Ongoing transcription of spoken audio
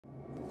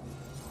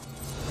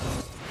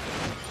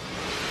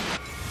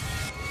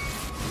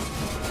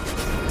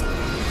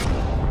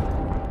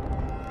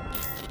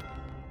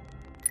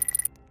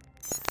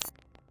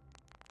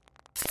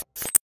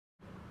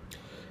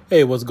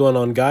Hey, what's going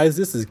on, guys?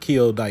 This is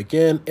Keo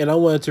Daiken, and I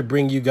wanted to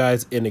bring you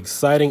guys an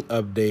exciting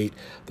update.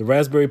 The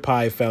Raspberry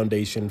Pi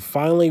Foundation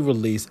finally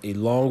released a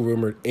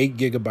long-rumored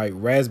 8GB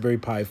Raspberry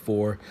Pi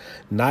 4,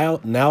 now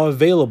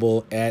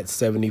available at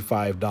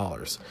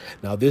 $75.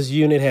 Now, this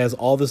unit has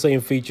all the same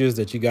features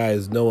that you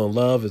guys know and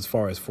love as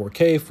far as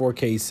 4K,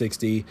 4K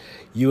 60,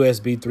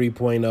 USB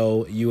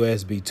 3.0,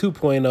 USB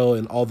 2.0,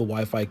 and all the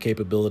Wi-Fi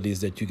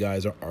capabilities that you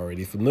guys are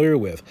already familiar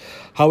with.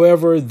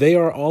 However, they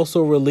are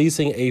also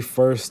releasing a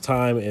first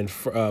time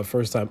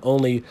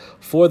only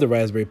for the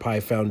Raspberry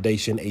Pi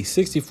Foundation, a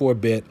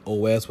 64-bit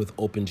OS with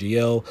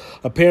OpenGL.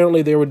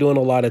 Apparently, they were doing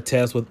a lot of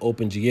tests with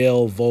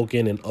OpenGL,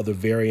 Vulkan, and other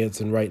variants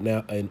and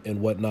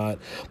whatnot.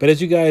 But as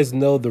you guys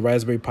know, the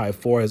Raspberry Pi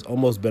 4 has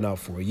almost been out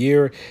for a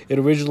year. It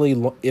originally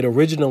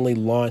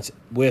launched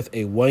with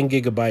a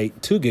 1GB,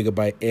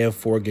 2GB, and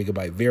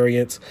 4GB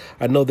variants.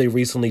 I know they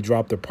recently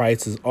dropped the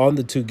prices on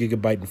the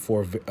 2GB and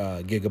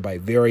 4GB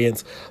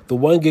variants. The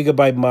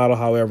 1GB model,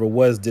 however,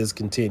 was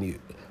discontinued.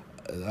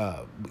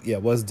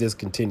 Was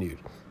discontinued.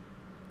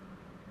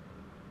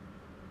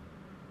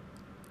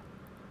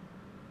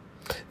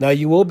 Now,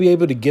 you will be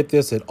able to get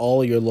this at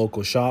all your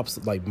local shops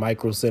like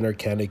Micro Center,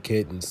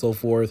 Connecticut, and so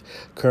forth.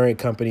 Current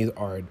companies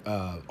are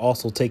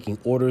also taking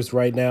orders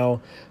right now.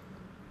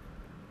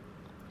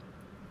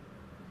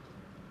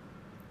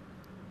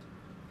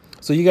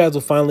 So you guys will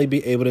finally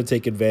be able to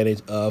take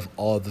advantage of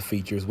all of the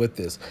features with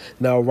this.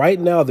 Now, right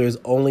now, there's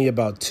only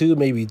about 2,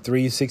 maybe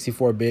 3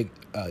 64-bit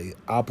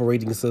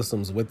operating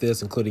systems with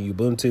this, including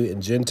Ubuntu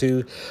and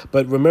Gentoo.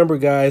 But remember,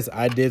 guys,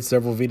 I did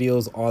several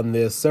videos on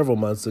this several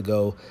months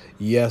ago.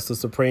 Yes, the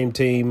Supreme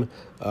team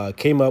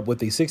came up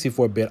with a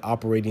 64-bit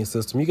operating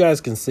system. You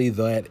guys can see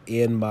that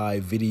in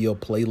my video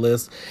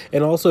playlist.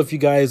 And also, if you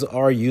guys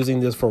are using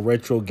this for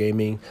retro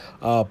gaming,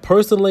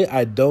 personally,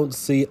 I don't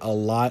see a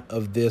lot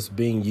of this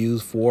being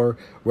used for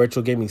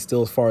retro gaming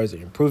still as far as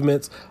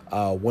improvements.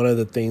 One of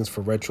the things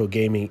for retro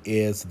gaming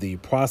is the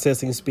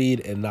processing speed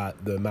and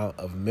not the amount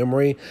of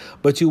memory,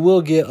 but you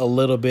will get a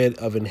little bit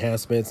of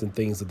enhancements and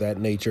things of that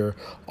nature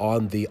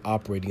on the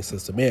operating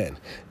system end.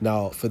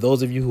 Now, for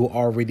those of you who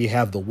already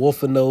have the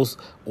Wolfanoz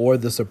or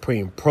the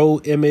Supreme Pro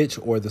image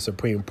or the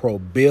Supreme Pro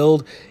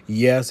build,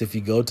 yes, if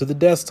you go to the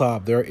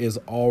desktop, there is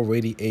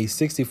already a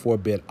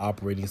 64-bit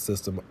operating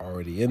system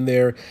already in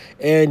there.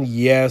 And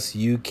yes,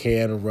 you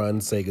can run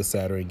Sega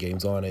Saturn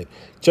games on it.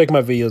 Check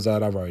my videos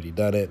out. I've already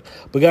done it.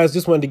 But guys,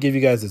 just wanted to give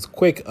you guys this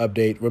quick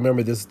update.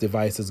 Remember, this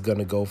device is going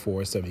to go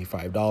for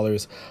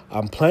 $75.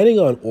 I'm planning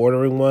on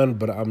ordering one,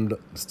 but I'm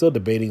still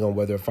debating on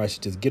whether if I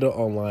should just get it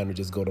online or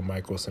just go to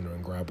Micro Center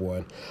and grab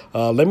one.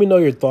 Let me know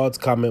your thoughts,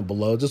 comment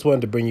below. Just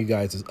wanted to bring you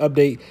guys this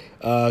update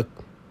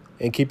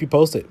and keep you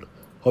posted.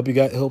 Hope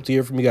to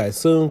hear from you guys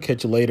soon.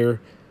 Catch you later,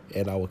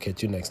 and I will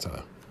catch you next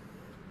time.